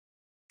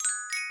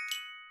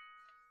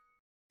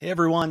Hey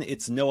everyone,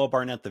 it's Noah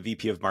Barnett, the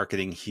VP of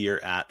Marketing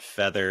here at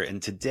Feather.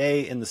 And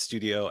today in the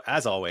studio,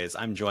 as always,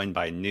 I'm joined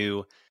by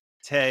Nu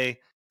Tay,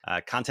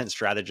 content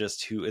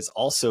strategist who is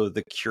also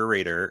the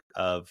curator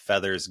of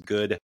Feather's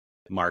Good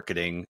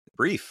Marketing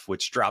Brief,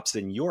 which drops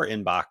in your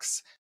inbox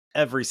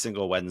every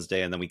single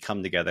Wednesday. And then we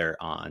come together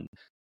on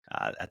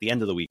at the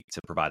end of the week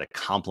to provide a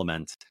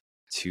complement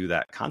to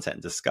that content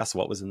and discuss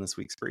what was in this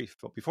week's brief.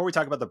 But before we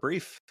talk about the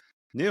brief,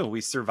 Nu,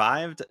 we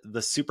survived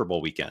the Super Bowl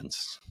weekend.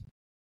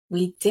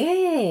 We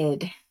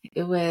did.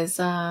 It was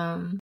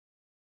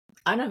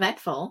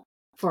uneventful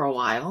for a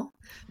while,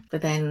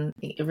 but then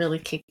it really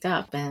kicked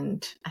up,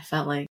 and I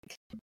felt like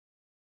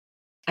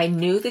I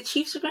knew the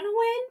Chiefs were going to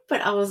win, but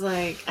I was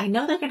like, I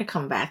know they're going to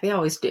come back. They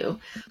always do.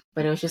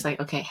 But it was just like,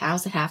 okay,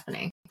 how's it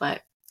happening?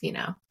 But,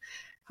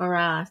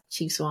 hurrah,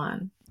 Chiefs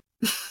won.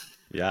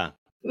 Yeah.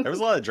 There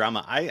was a lot of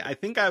drama. I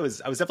think I was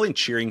definitely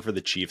cheering for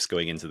the Chiefs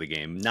going into the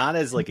game, not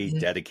as like a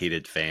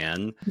dedicated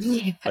fan,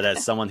 but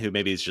as someone who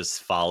maybe has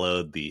just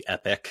followed the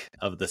epic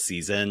of the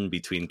season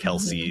between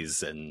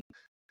Kelsey's and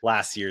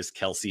last year's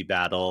Kelsey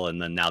battle. And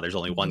then now there's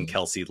only one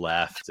Kelsey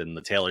left, and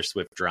the Taylor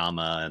Swift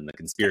drama and the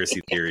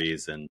conspiracy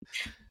theories and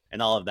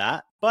all of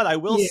that. But I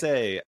will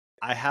say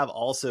I have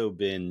also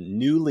been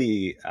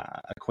newly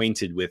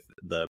acquainted with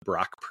the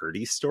Brock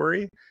Purdy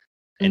story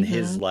and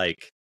his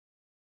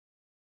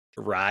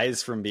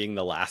rise from being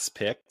the last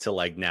pick to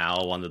like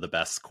now one of the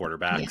best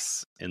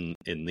quarterbacks in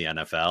the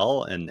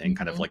NFL and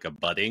kind of like a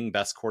budding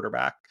best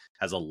quarterback,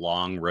 has a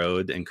long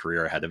road and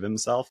career ahead of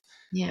himself.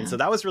 And so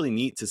that was really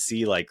neat to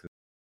see like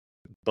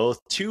both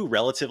two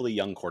relatively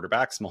young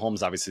quarterbacks.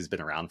 Mahomes obviously has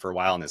been around for a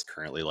while and is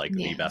currently like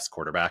the best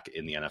quarterback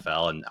in the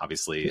NFL and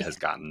obviously has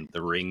gotten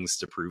the rings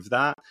to prove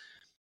that.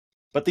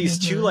 But these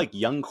two like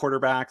young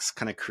quarterbacks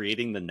kind of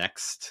creating the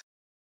next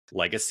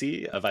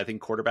legacy of, I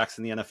think, quarterbacks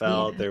in the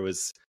NFL.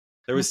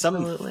 There was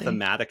some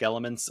thematic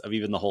elements of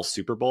even the whole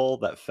Super Bowl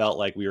that felt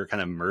like we were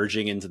kind of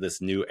merging into this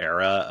new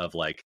era of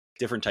like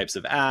different types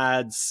of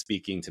ads,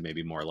 speaking to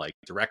maybe more like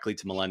directly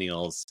to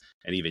millennials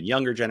and even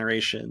younger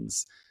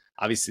generations.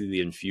 Obviously, the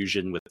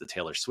infusion with the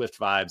Taylor Swift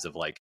vibes of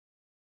like,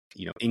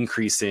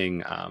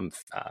 increasing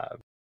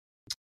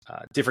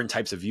different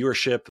types of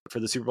viewership for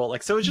the Super Bowl.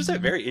 Like, so it was just a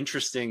very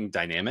interesting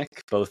dynamic,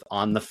 both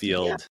on the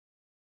field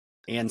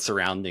and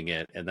surrounding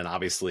it, and then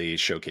obviously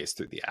showcased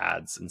through the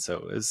ads. And so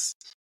it was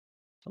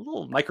a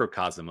little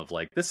microcosm of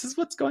like, this is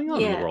what's going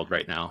on in the world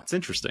right now. It's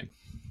interesting.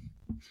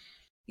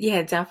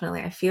 Yeah,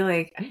 definitely. I feel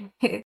like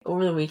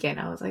over the weekend,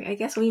 I was like, I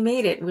guess we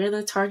made it. We're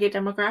the target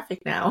demographic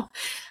now.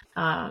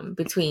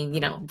 Between,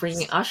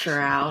 bringing Usher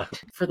out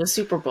for the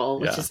Super Bowl,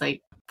 which is like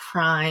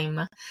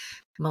prime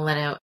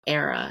millennial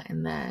era.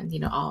 And then,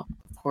 of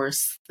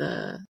course,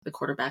 the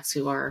quarterbacks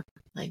who are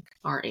like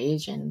our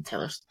age and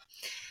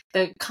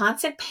the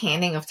constant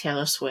panning of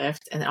Taylor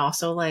Swift, and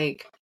also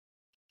like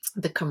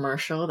the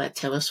commercial that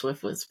Taylor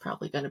Swift was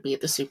probably going to be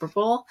at the Super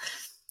Bowl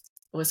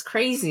was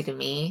crazy to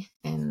me.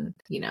 And,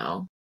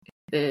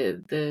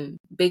 the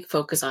big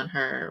focus on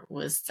her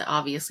was to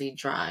obviously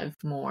drive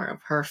more of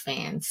her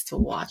fans to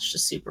watch the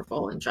Super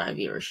Bowl and drive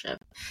viewership.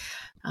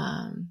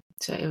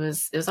 So it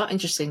was all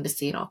interesting to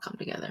see it all come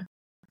together.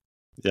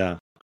 Yeah.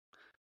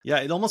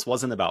 It almost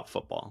wasn't about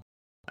football.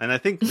 And I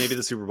think maybe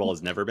the Super Bowl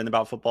has never been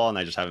about football and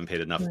I just haven't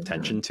paid enough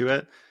attention to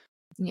it.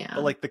 Yeah.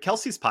 But like the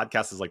Kelsey's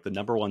podcast is like the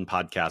 #1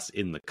 podcast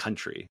in the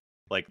country,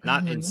 like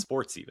not in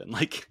sports even,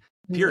 like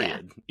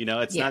period.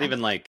 It's not even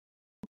like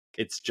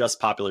it's just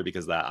popular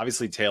because of that.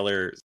 Obviously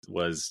Taylor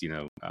was,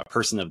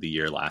 person of the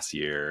year last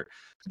year.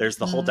 There's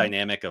the whole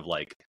dynamic of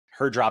like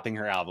her dropping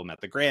her album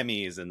at the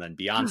Grammys and then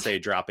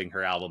Beyonce dropping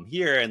her album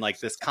here and like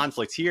this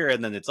conflict here.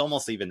 And then it's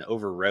almost even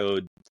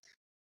overrode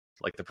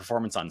like the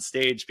performance on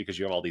stage because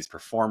you have all these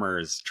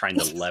performers trying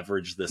to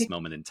leverage this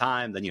moment in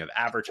time. Then you have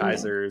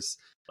advertisers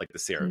like the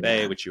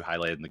CeraVe, which you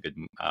highlighted in the Good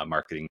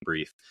Marketing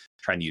Brief,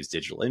 trying to use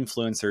digital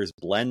influencers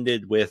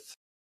blended with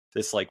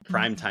this like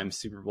primetime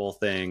Super Bowl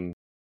thing.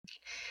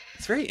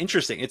 It's very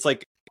interesting. It's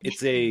like,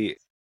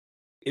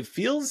 it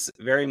feels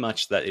very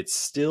much that it's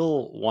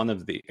still one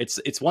of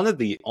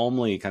the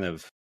only kind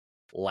of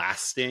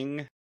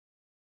lasting,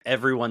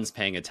 everyone's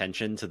paying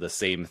attention to the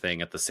same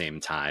thing at the same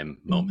time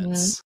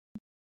moments.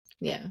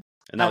 Yeah.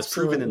 And that was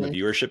proven in the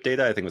viewership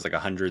data. I think it was like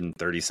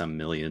 130 some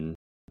million,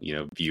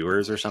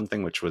 viewers or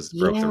something, which broke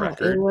the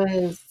record. It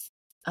was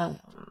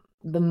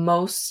the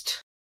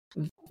most,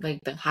 like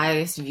the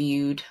highest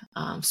viewed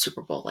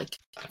Super Bowl like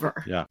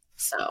ever. Yeah.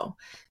 So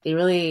they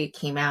really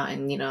came out,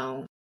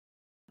 and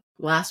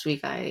last week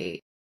I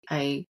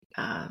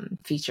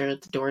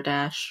featured the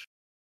DoorDash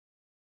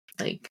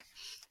like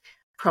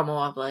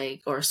promo of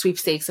like, or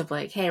sweepstakes of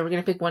like, hey, we're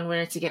gonna pick one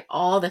winner to get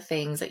all the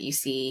things that you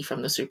see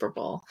from the Super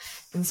Bowl.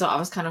 And so I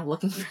was kind of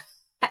looking for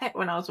that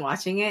when I was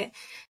watching it,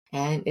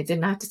 and it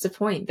did not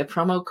disappoint. The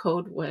promo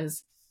code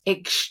was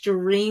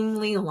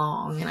extremely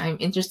long, and I'm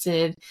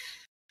interested.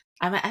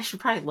 I should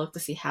probably look to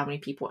see how many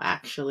people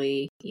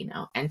actually,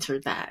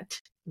 entered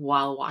that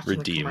while watching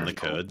redeem the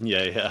code.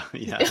 Yeah.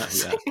 I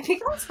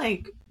think it was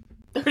like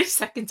 30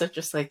 seconds of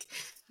just like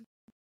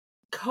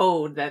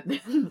code that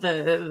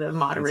the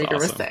moderator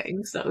was awesome.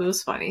 saying. So it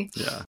was funny.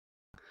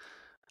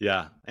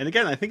 Yeah. And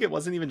again, I think it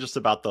wasn't even just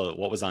about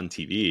what was on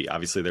TV.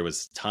 Obviously, there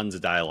was tons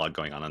of dialogue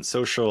going on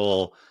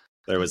social.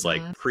 There was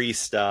like pre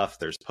stuff,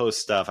 there's post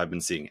stuff. I've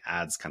been seeing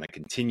ads kind of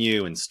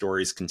continue and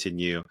stories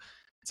continue.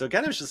 So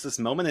again, it was just this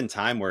moment in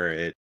time where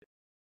it,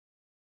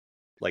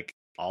 like,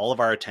 all of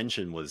our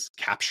attention was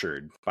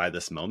captured by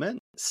this moment,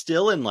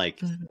 still in like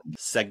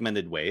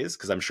segmented ways,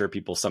 because I'm sure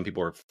some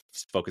people were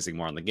focusing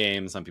more on the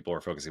game, some people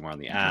were focusing more on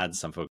the ads,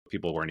 some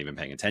people weren't even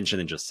paying attention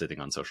and just sitting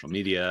on social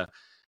media.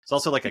 It's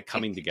also like a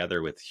coming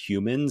together with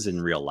humans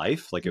in real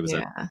life. Like it was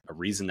a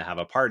reason to have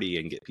a party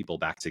and get people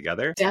back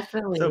together.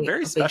 Definitely. So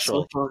very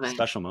special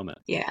moment.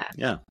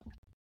 Yeah.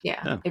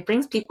 It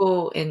brings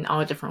people in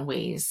all different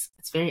ways.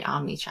 It's very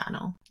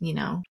omni-channel, you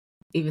know,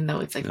 even though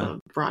it's like a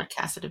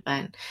broadcasted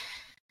event.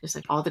 There's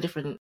like all the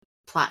different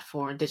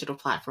digital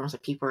platforms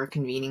that people are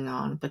convening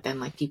on, but then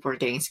like people are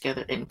getting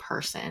together in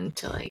person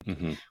to like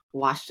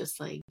watch this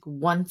like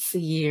once a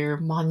year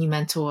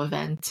monumental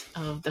event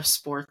of the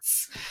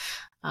sports.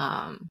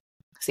 So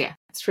yeah,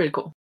 it's pretty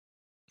cool.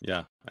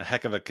 Yeah, a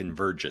heck of a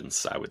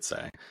convergence, I would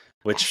say,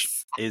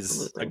 which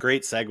is a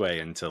great segue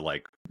into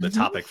like the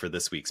topic for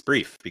this week's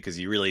brief, because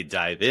you really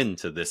dive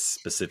into this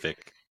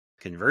specific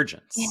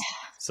convergence.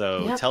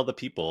 So tell the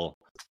people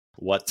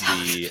what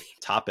the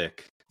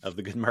topic of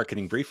the Good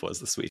Marketing Brief was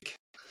this week.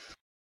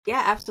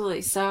 Yeah,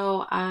 absolutely.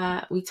 So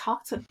we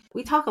talk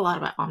a lot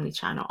about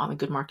omnichannel on the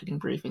Good Marketing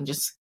Brief and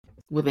just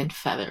within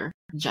Feather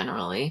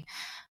generally.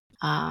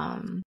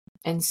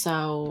 And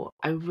so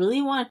I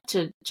really want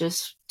to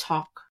just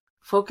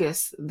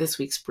focus this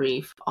week's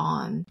brief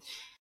on,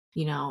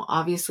 you know,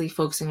 obviously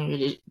focusing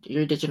on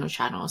your digital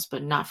channels,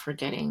 but not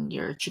forgetting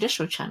your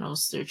traditional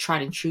channels, your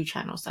tried and true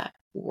channels that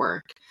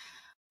work.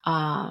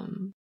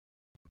 But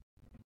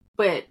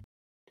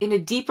in a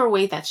deeper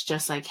way, that's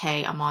just like,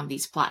 hey, I'm on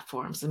these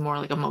platforms, and more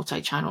like a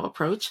multi-channel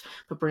approach,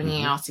 but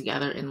bringing it all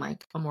together in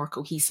like a more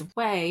cohesive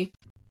way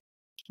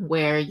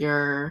where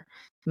you're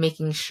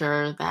making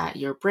sure that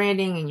your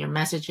branding and your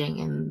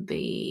messaging and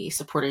the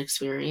supported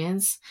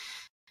experience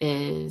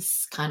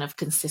is kind of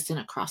consistent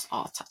across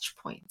all touch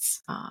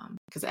points.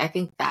 Because I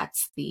think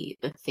that's the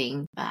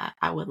thing that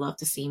I would love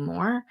to see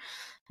more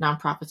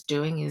nonprofits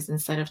doing, is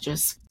instead of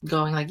just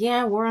going like,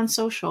 yeah, we're on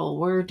social,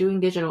 we're doing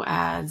digital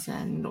ads,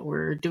 and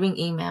we're doing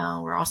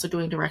email, we're also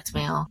doing direct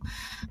mail,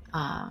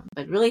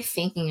 but really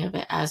thinking of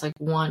it as like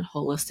one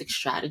holistic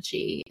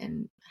strategy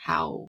and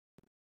how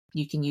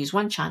you can use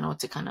one channel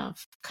to kind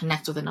of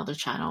connect with another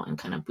channel and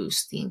kind of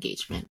boost the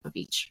engagement of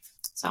each.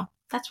 So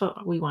that's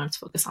what we wanted to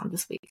focus on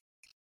this week.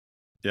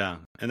 Yeah.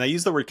 And I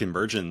use the word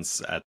convergence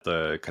at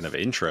the kind of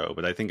intro,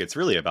 but I think it's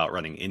really about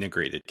running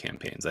integrated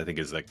campaigns, I think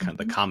is the kind of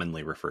the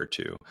commonly referred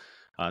to.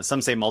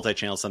 Some say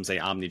multi-channel, some say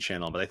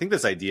omni-channel, but I think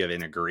this idea of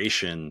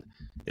integration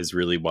is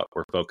really what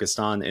we're focused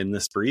on in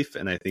this brief.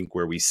 And I think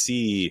where we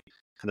see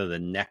kind of the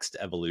next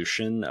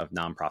evolution of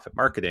nonprofit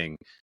marketing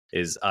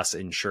is us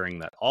ensuring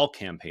that all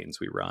campaigns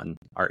we run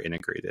are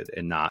integrated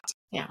and not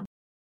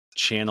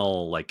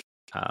channel like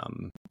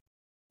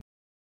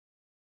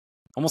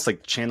almost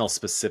like channel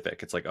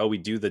specific. It's like, oh, we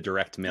do the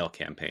direct mail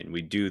campaign,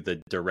 we do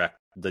the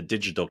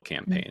digital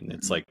campaign.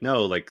 It's like,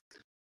 no, like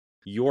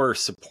your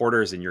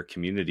supporters in your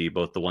community,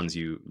 both the ones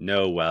you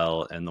know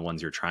well and the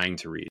ones you're trying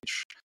to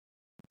reach,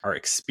 are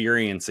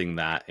experiencing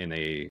that in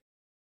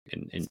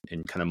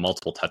kind of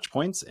multiple touch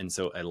points. And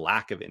so a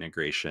lack of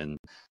integration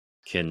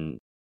can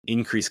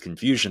increase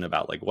confusion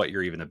about like what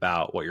you're even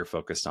about, what you're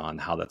focused on,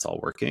 how that's all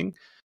working.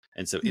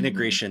 And so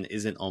integration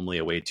isn't only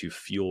a way to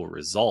fuel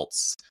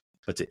results,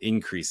 but to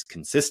increase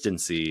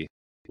consistency,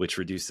 which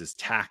reduces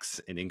tax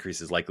and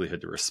increases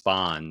likelihood to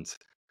respond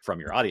from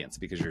your audience,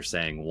 because you're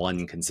saying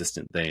one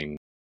consistent thing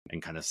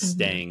and kind of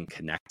staying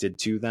connected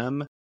to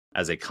them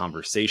as a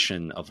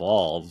conversation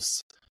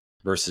evolves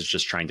versus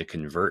just trying to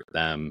convert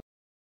them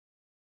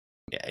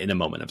in a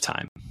moment of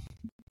time.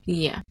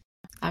 Yeah,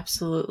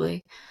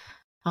 absolutely.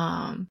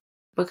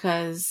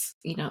 Because,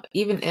 you know,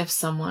 even if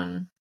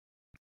someone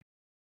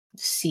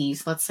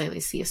sees, let's say they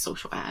see a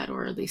social ad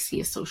or they see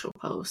a social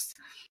post,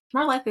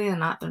 more likely than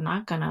not,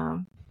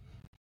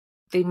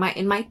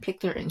 it might pick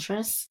their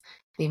interests.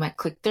 They might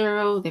click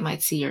through, they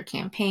might see your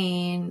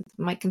campaign,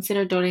 might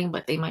consider donating,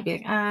 but they might be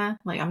like,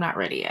 I'm not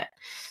ready yet.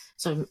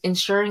 So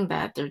ensuring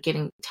that they're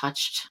getting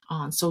touched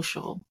on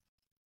social,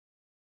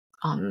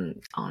 on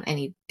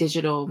any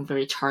digital,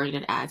 very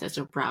targeted ads as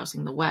they're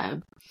browsing the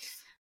web.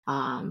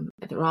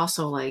 They're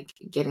also like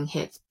getting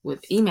hit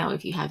with email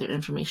if you have their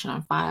information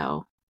on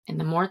file. And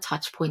the more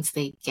touch points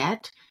they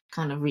get,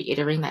 kind of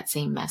reiterating that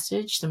same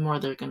message, the more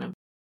they're going to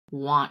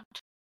want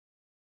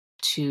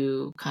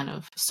to kind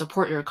of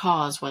support your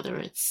cause, whether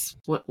it's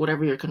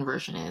whatever your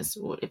conversion is,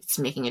 if it's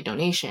making a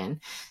donation,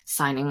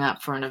 signing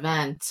up for an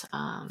event,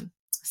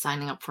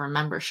 signing up for a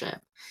membership.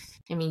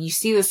 I mean, you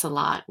see this a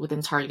lot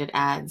within targeted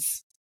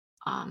ads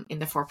in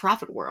the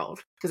for-profit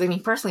world. Because I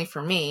mean, personally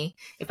for me,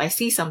 if I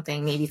see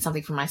something, maybe it's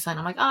something for my son,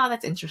 I'm like, oh,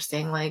 that's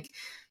interesting. Like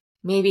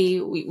maybe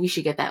we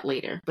should get that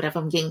later. But if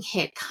I'm getting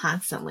hit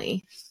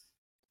constantly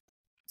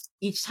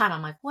each time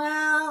I'm like,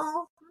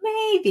 well,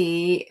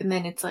 maybe. And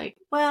then it's like,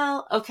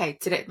 well, okay,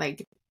 today,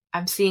 like,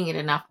 I'm seeing it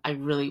enough. I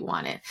really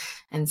want it.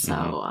 And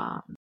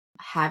so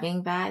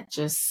having that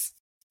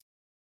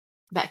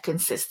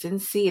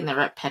consistency and the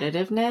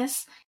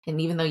repetitiveness,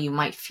 and even though you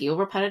might feel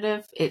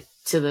repetitive, it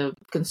to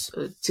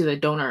the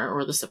donor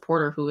or the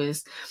supporter who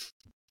is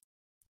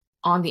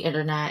on the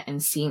internet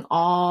and seeing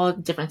all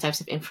different types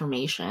of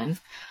information,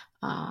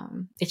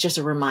 it's just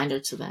a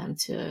reminder to them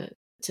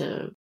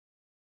to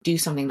do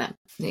something that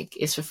like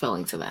is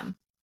fulfilling to them.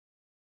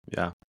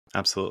 Yeah,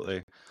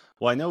 absolutely.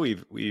 Well, I know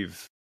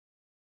we've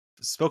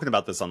spoken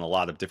about this on a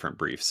lot of different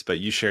briefs, but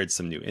you shared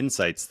some new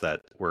insights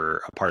that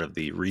were a part of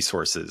the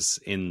resources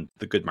in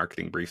the Good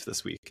Marketing Brief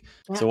this week.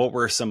 Yeah. So what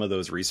were some of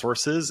those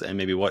resources, and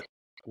maybe what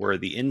were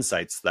the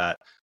insights that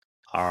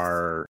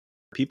our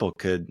people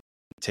could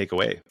take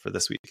away for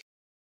this week?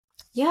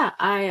 Yeah,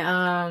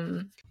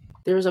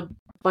 there was a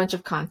bunch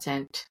of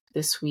content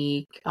this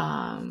week,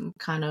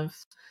 kind of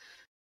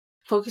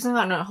focusing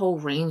on a whole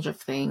range of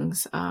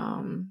things.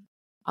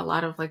 A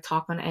lot of like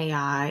talk on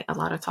AI, a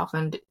lot of talk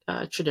on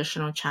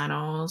traditional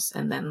channels,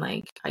 and then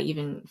like I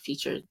even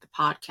featured the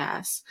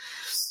podcast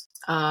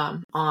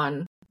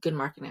on Good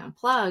Marketing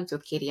Unplugged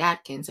with Katie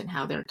Atkins and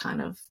how they're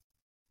kind of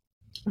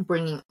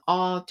bringing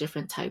all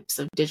different types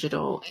of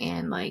digital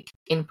and like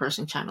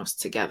in-person channels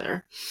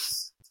together.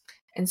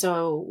 And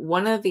so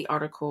one of the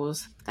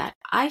articles that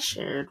I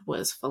shared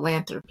was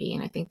philanthropy,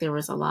 and I think there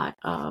was a lot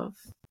of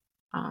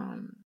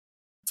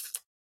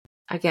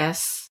I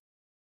guess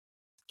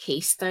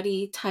case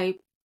study type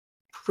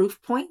proof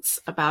points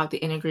about the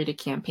integrated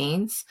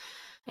campaigns.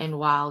 And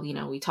while,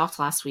 we talked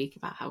last week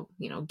about how,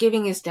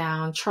 giving is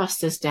down,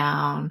 trust is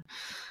down,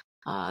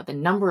 the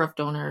number of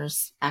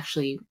donors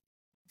actually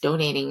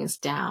donating is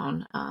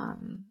down.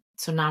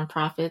 So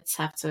nonprofits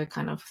have to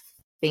kind of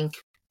think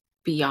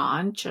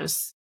beyond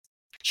just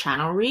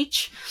channel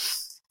reach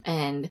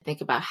and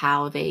think about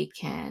how they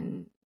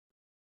can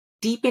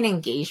deepen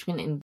engagement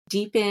and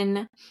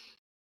deepen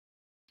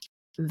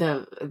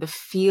the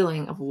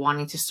feeling of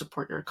wanting to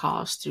support your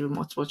cause through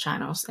multiple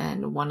channels.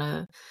 And one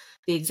of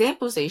the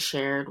examples they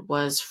shared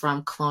was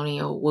from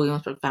Colonial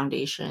Williamsburg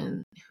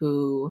Foundation,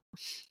 who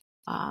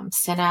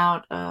sent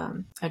out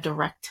a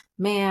direct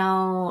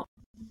mail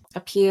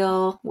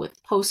appeal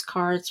with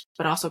postcards,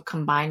 but also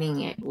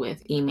combining it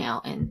with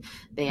email. And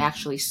they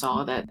actually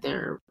saw that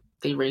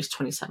they raised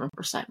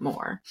 27%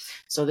 more.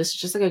 So this is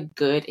just like a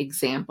good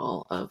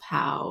example of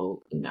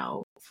how,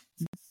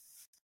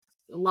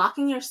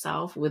 locking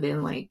yourself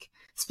within like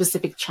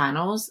specific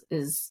channels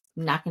is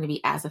not going to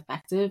be as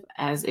effective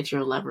as if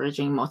you're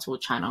leveraging multiple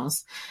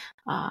channels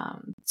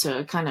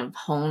to kind of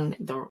hone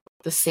the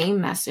same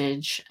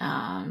message,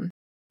 and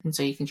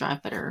so you can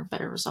drive better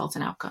results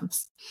and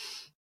outcomes.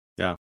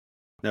 Yeah,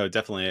 no,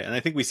 definitely. And I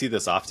think we see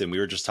this often. We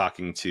were just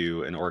talking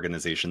to an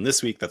organization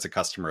this week that's a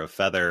customer of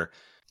Feather,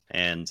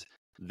 and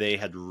they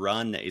had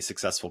run a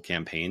successful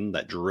campaign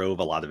that drove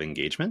a lot of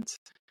engagement.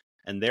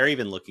 And they're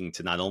even looking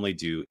to not only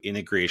do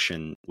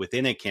integration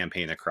within a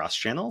campaign across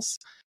channels,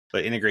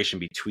 but integration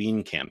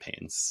between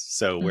campaigns.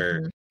 So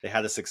where they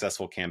had a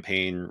successful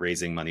campaign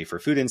raising money for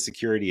food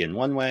insecurity in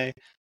one way,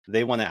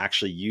 they want to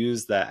actually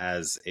use that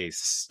as a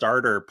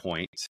starter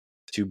point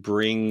to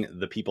bring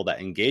the people that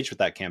engage with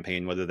that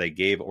campaign, whether they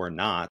gave or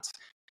not,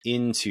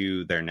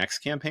 into their next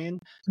campaign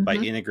by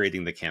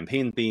integrating the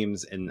campaign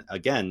themes and,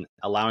 again,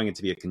 allowing it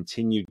to be a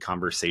continued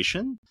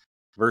conversation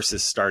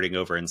versus starting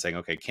over and saying,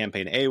 okay,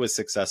 campaign A was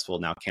successful,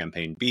 now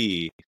campaign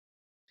B,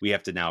 we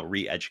have to now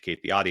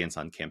re-educate the audience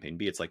on campaign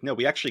B. It's like, no,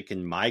 we actually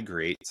can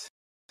migrate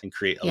and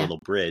create a little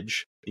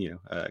bridge,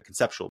 a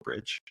conceptual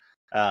bridge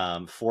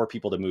for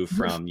people to move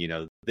from,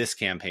 this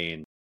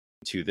campaign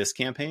to this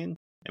campaign.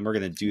 And we're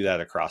going to do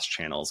that across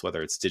channels,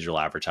 whether it's digital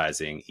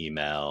advertising,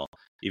 email,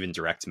 even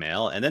direct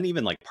mail, and then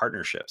even like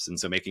partnerships. And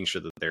so making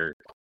sure that they're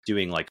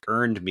doing like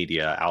earned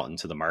media out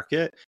into the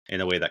market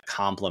in a way that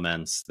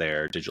complements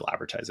their digital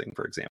advertising,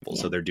 for example.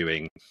 So they're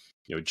doing,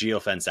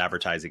 geofence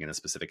advertising in a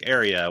specific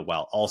area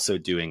while also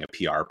doing a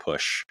PR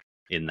push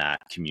in that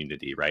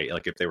community, right?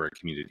 Like if they were a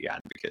community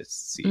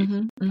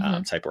advocacy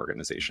type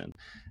organization.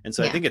 And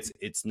so I think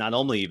it's not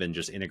only even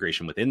just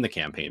integration within the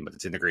campaign, but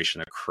it's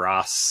integration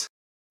across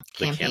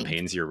the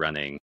campaigns you're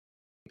running.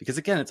 Because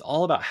again, it's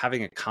all about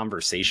having a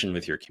conversation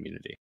with your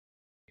community.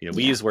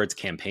 We use words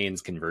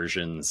campaigns,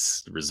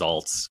 conversions,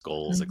 results,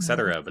 goals,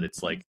 etc. But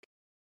it's like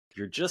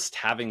you're just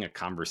having a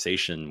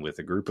conversation with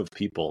a group of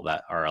people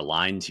that are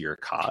aligned to your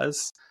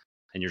cause,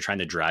 and you're trying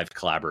to drive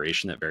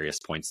collaboration at various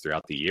points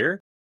throughout the year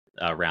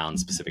around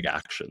specific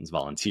actions,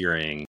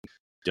 volunteering,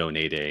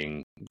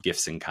 donating,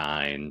 gifts in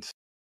kind,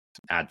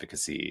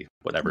 advocacy,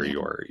 whatever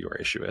your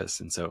issue is.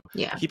 And so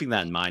keeping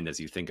that in mind as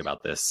you think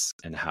about this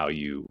and how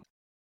you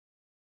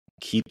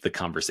keep the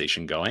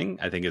conversation going,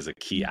 I think is a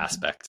key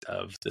aspect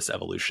of this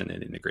evolution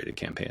in integrated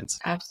campaigns.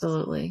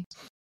 Absolutely.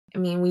 I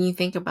mean, when you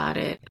think about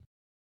it,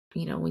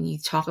 when you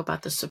talk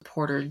about the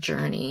supporter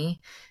journey,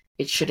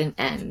 it shouldn't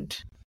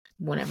end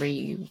whenever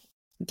you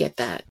get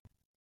that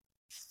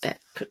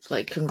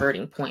like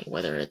converting point,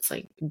 whether it's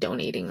like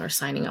donating or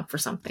signing up for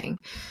something.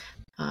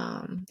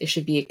 It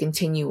should be a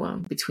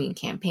continuum between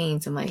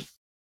campaigns and like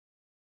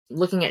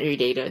looking at your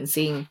data and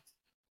seeing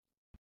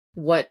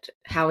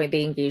how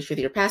they engaged with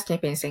your past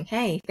campaign, saying,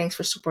 hey, thanks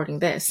for supporting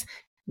this.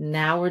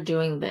 Now we're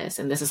doing this,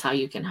 and this is how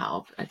you can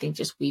help. I think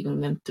just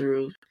weaving them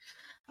through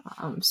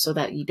so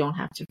that you don't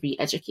have to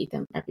re-educate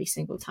them every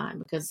single time,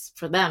 because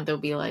for them they'll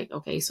be like,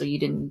 okay, so you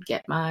didn't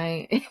get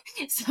my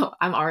so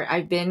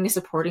I've been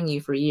supporting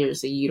you for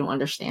years, so you don't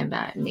understand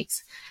that. It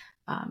makes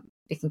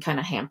it can kind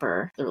of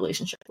hamper the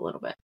relationship a little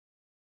bit.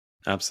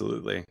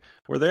 Absolutely.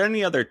 Were there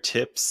any other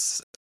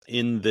tips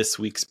in this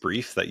week's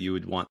brief that you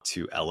would want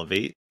to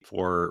elevate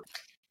for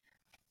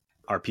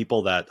our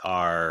people that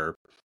are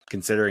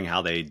considering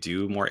how they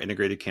do more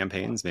integrated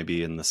campaigns,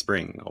 maybe in the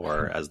spring,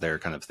 or as they're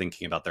kind of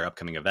thinking about their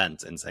upcoming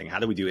event and saying, how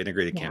do we do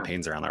integrated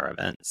campaigns around our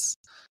events?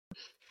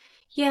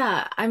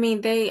 Yeah, I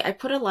mean, I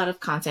put a lot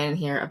of content in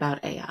here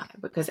about AI,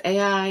 because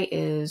AI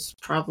is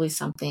probably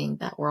something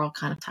that we're all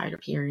kind of tired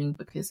of hearing,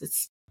 because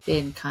it's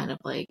been kind of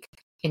like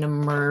an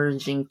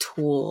emerging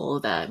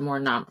tool that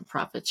more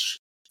nonprofits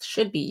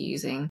should be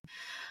using.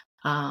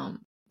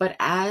 But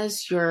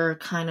as you're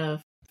kind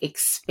of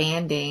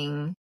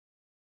expanding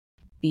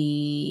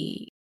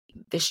the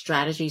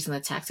strategies and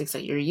the tactics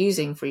that you're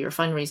using for your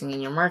fundraising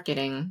and your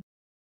marketing,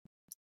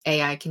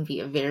 AI can be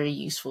a very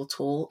useful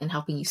tool in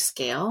helping you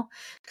scale.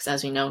 Because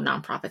as we know,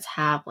 nonprofits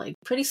have like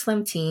pretty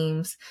slim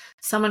teams.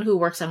 Someone who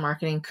works on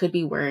marketing could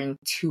be wearing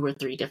 2 or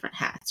 3 different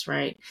hats,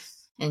 right?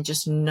 And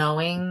just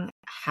knowing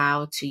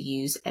how to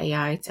use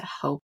AI to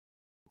help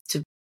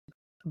to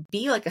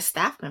be like a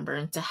staff member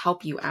and to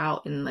help you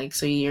out, and like,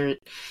 so you're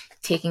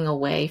taking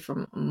away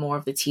from more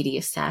of the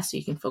tedious tasks so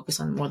you can focus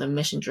on more the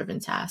mission-driven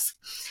tasks,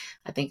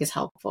 I think is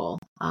helpful.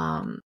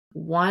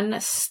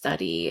 One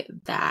study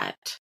that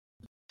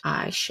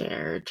I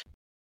shared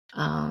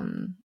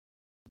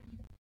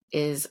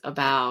is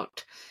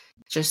about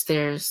just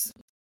there's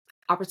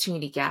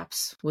opportunity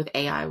gaps with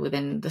AI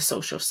within the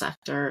social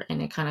sector,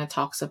 and it kind of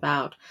talks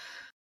about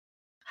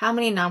how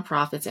many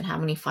nonprofits and how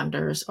many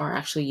funders are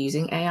actually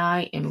using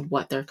AI and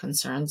what their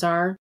concerns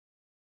are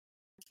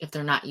if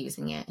they're not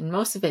using it. And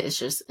most of it is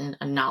just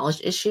a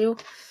knowledge issue,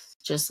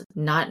 just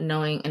not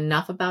knowing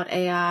enough about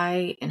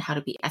AI and how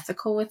to be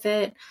ethical with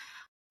it,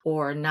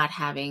 or not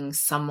having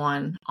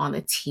someone on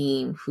the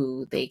team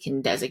who they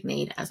can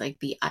designate as like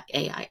the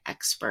AI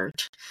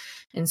expert.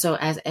 And so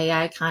as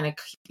AI kind of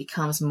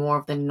becomes more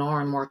of the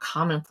norm, more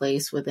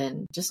commonplace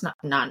within just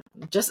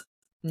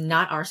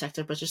not our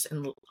sector, but just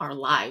in our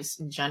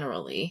lives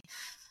generally,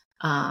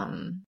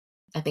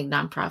 I think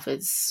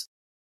nonprofits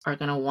are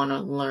going to want to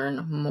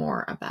learn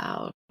more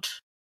about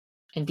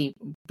and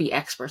be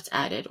experts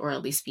at it, or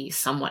at least be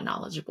somewhat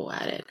knowledgeable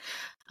at it.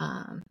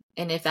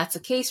 And if that's the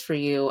case for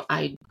you,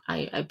 I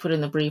put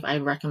in the brief, I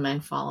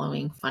recommend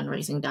following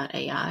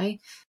fundraising.ai.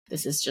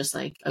 This is just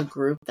like a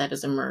group that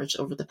has emerged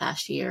over the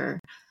past year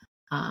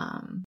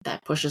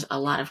that pushes a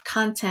lot of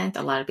content,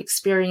 a lot of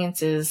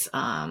experiences.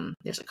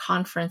 There's a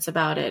conference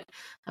about it,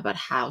 about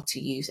how to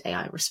use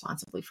AI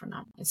responsibly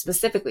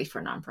specifically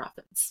for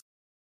nonprofits.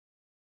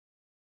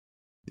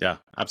 Yeah,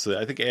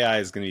 absolutely. I think AI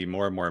is going to be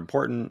more and more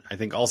important. I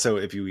think also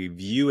if you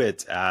view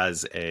it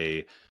as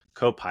a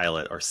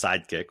co-pilot or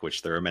sidekick,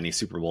 which there are many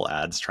Super Bowl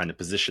ads trying to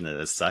position it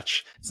as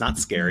such, it's not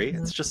scary.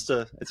 It's just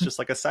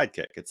like a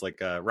sidekick. It's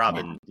like a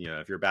Robin,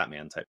 if you're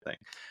Batman type thing.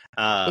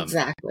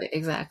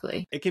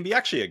 Exactly. It can be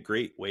actually a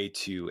great way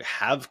to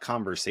have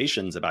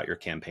conversations about your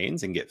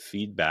campaigns and get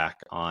feedback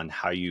on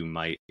how you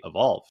might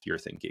evolve your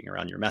thinking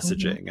around your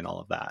messaging and all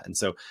of that. And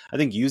so I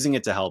think using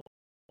it to help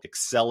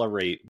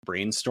accelerate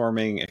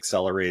brainstorming,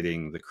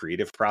 accelerating the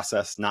creative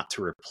process, not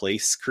to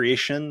replace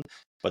creation,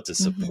 but to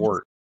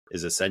support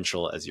is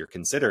essential as you're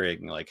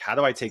considering, like, how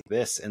do I take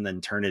this and then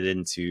turn it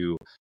into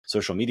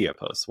social media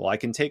posts? Well, I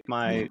can take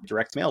my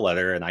direct mail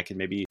letter and I can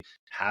maybe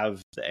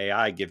have the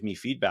AI give me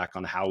feedback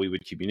on how we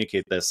would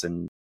communicate this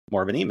in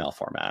more of an email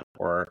format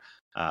or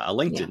a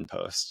LinkedIn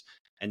post,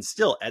 and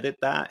still edit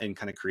that and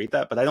kind of create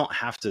that. But I don't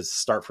have to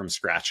start from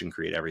scratch and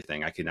create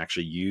everything. I can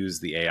actually use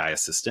the AI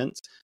assistant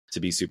to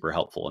be super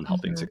helpful in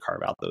helping to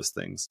carve out those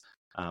things.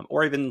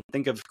 Or even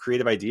think of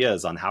creative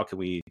ideas on how can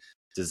we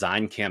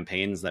design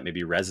campaigns that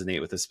maybe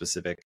resonate with a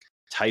specific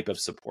type of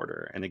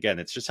supporter. And again,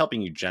 it's just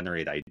helping you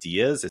generate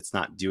ideas. It's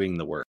not doing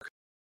the work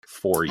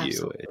for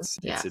you. It's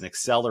an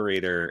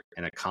accelerator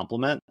and a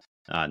complement,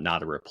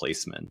 not a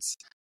replacement.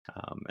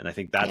 And I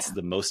think that's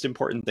the most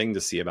important thing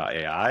to see about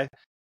AI.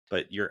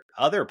 But your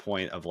other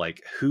point of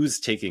like, who's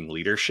taking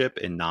leadership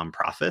in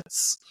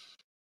nonprofits,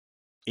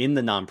 in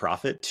the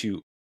nonprofit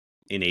to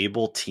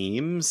enable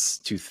teams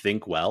to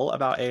think well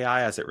about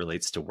AI as it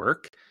relates to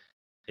work,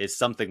 is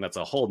something that's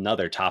a whole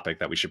nother topic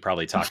that we should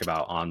probably talk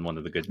about on one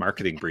of the good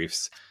marketing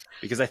briefs.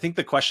 Because I think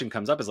the question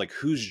comes up is like,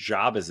 whose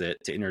job is it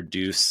to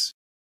introduce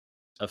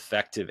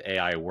effective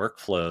AI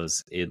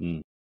workflows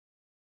in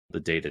the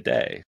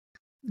day-to-day?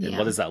 And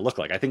what does that look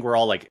like? I think we're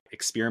all like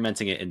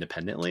experimenting it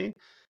independently,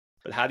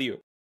 but how do you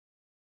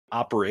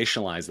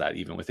operationalize that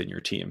even within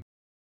your team?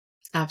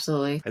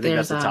 Absolutely. I think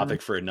that's a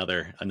topic for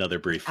another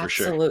brief for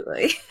sure.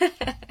 Absolutely.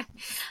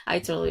 I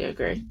totally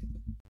agree.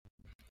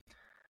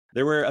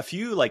 There were a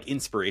few like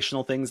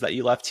inspirational things that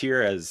you left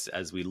here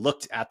as we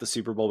looked at the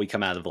Super Bowl. We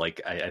come out of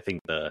like I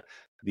think the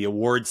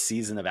awards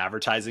season of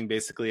advertising,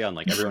 basically, on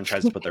like everyone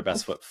tries to put their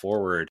best foot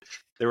forward.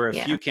 There were a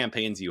few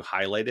campaigns you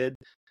highlighted.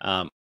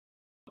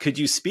 Could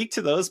you speak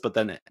to those, but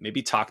then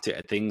maybe talk to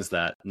things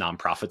that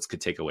nonprofits could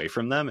take away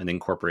from them and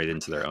incorporate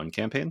into their own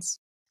campaigns?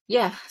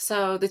 Yeah.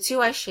 So the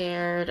two I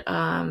shared,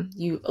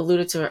 you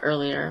alluded to it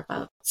earlier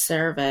about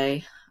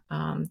CeraVe.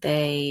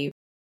 They,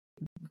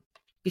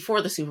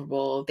 before the Super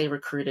Bowl, they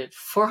recruited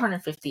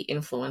 450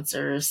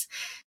 influencers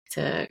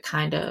to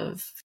kind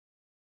of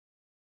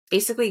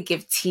basically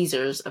give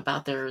teasers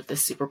about the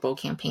Super Bowl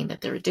campaign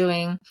that they were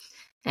doing.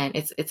 And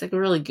it's like a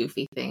really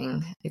goofy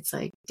thing. It's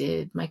like,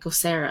 did Michael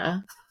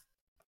Cera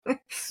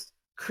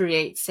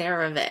create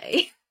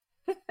CeraVe?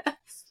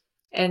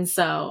 And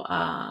so,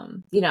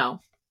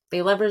 they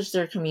leveraged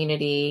their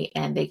community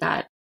and they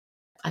got,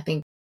 I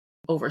think,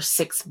 over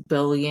 6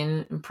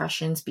 billion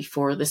impressions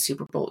before the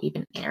Super Bowl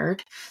even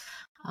aired.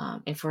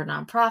 And for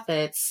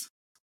nonprofits,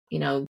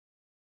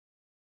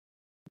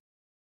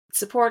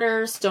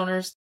 supporters,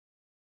 donors,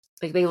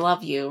 like they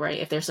love you, right?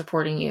 If they're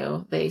supporting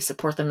you, they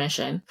support the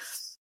mission,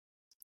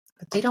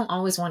 but they don't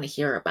always want to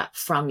hear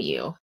from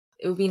you.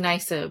 It would be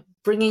nice to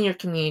bring in your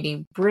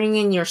community, bring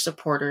in your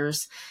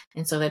supporters,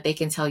 and so that they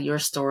can tell your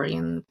story,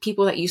 and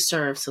people that you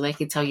serve, so they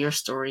can tell your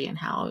story and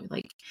how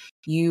like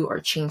you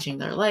are changing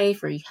their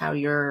life, or how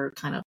you're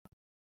kind of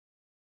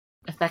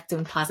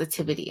affecting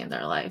positivity in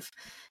their life.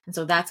 And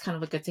so that's kind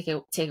of a good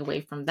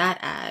takeaway from that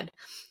ad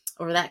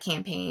or that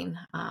campaign.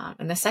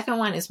 And the second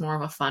one is more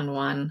of a fun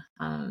one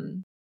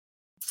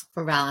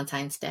for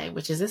Valentine's Day,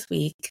 which is this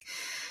week.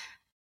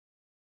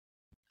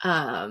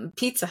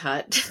 Pizza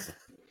Hut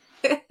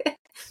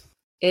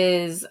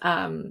is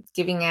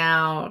giving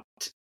out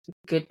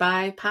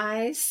goodbye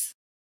pies.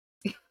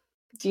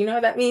 Do you know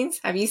what that means?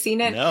 Have you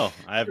seen it? No,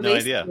 I have no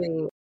idea.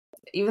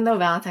 Even though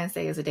Valentine's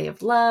Day is a day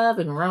of love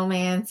and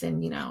romance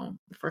and,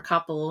 for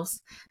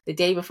couples, the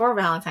day before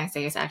Valentine's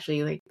Day is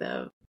actually like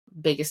the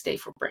biggest day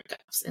for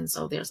breakups. And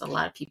so there's a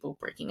lot of people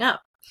breaking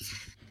up.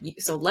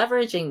 So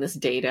leveraging this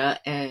data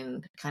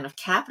and kind of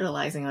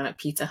capitalizing on it,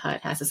 Pizza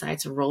Hut has decided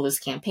to roll this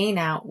campaign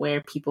out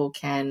where people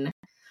can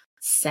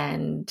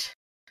send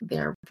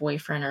their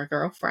boyfriend or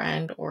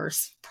girlfriend or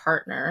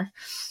partner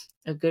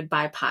a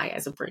goodbye pie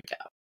as a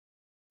breakup.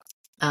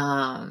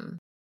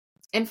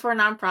 And for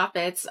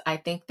nonprofits, I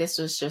think this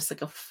was just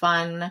like a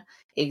fun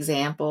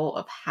example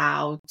of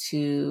how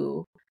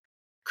to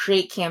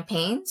create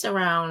campaigns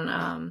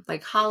around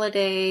like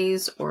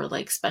holidays or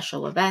like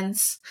special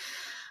events.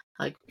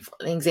 Like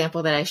an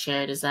example that I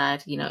shared is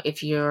that,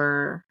 if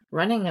you're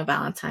running a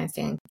Valentine's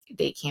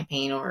Day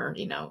campaign, or,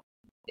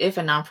 if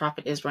a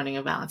nonprofit is running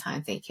a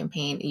Valentine's Day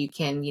campaign, you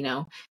can,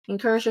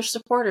 encourage your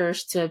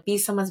supporters to be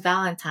someone's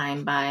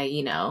Valentine by,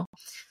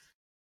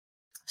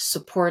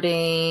 support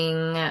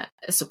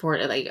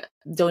like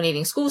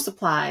donating school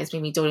supplies,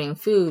 maybe donating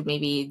food,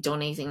 maybe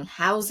donating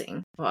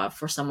housing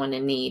for someone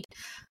in need.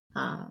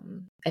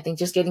 I think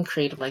just getting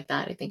creative like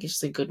that, I think is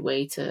just a good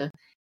way to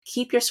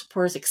keep your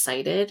supporters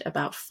excited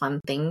about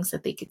fun things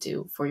that they could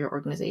do for your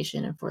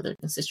organization and for their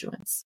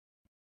constituents.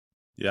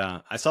 Yeah,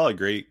 I saw a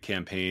great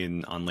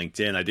campaign on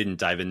LinkedIn. I didn't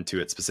dive into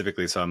it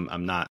specifically, so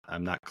I'm not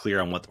clear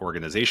on what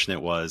organization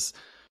it was,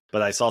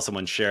 but I saw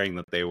someone sharing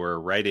that they were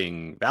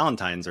writing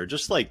Valentines or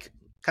just like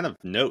kind of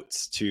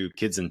notes to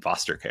kids in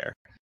foster care.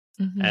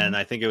 Mm-hmm. And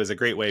I think it was a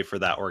great way for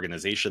that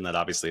organization that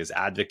obviously is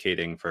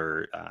advocating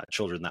for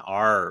children that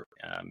are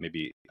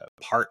maybe a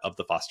part of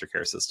the foster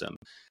care system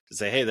to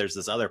say, hey, there's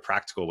this other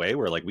practical way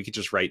where like we could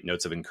just write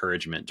notes of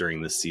encouragement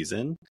during this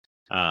season,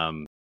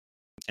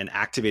 and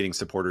activating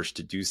supporters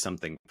to do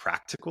something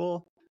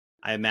practical.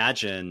 I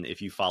imagine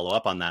if you follow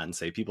up on that and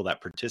say people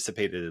that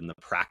participated in the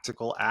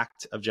practical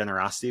act of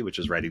generosity, which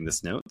is writing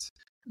this note,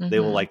 mm-hmm. they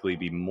will likely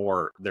be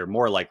they're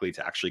more likely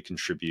to actually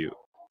contribute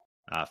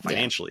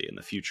financially in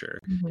the future.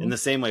 Mm-hmm. In the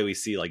same way we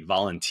see like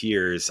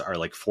volunteers are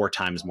like 4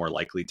 times more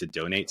likely to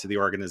donate to the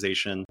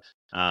organization.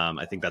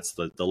 I think that's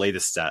the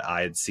latest stat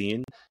I had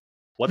seen.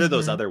 What are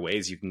those other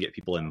ways you can get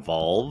people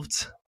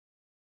involved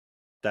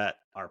that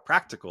are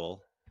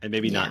practical and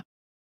maybe not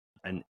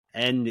an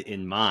end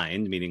in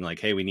mind, meaning like,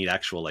 hey, we need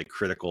actual like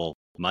critical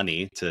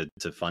money to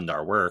fund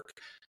our work,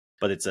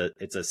 but it's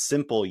a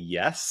simple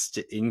yes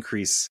to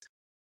increase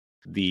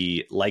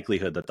the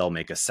likelihood that they'll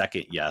make a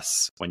second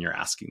yes when you're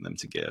asking them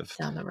to give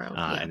down the road.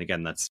 And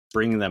again, that's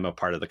bringing them a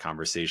part of the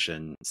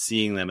conversation,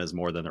 seeing them as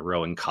more than a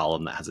row and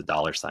column that has a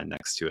dollar sign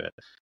next to it.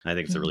 And I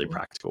think it's a really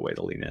practical way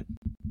to lean in.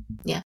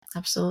 Yeah,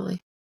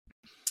 absolutely.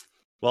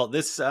 Well,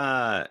 this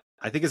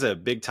I think is a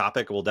big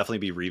topic. We'll definitely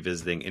be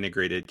revisiting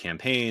integrated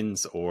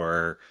campaigns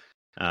or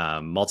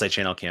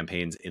multi-channel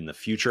campaigns in the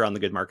future on the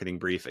Good Marketing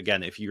Brief.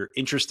 Again, if you're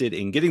interested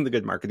in getting the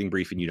Good Marketing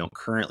Brief and you don't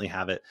currently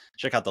have it,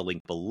 check out the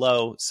link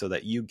below so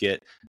that you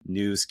get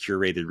news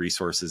curated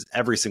resources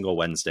every single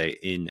Wednesday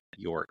in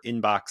your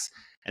inbox.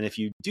 And if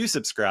you do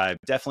subscribe,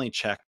 definitely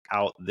check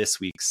out this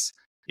week's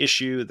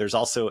issue. There's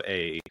also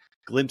a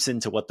glimpse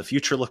into what the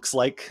future looks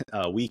like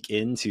a week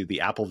into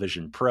the Apple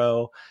Vision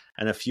Pro,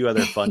 and a few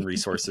other fun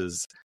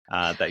resources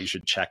that you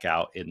should check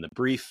out in the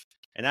brief.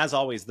 And as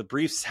always, the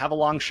briefs have a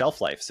long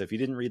shelf life. So if you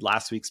didn't read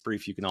last week's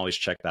brief, you can always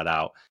check that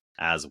out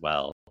as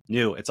well.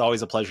 New, it's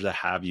always a pleasure to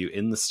have you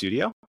in the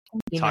studio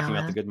talking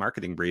about the Good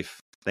Marketing Brief.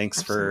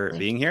 Thanks for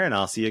being here, and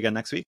I'll see you again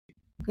next week.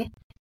 Yeah.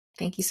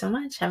 Thank you so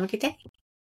much. Have a good day.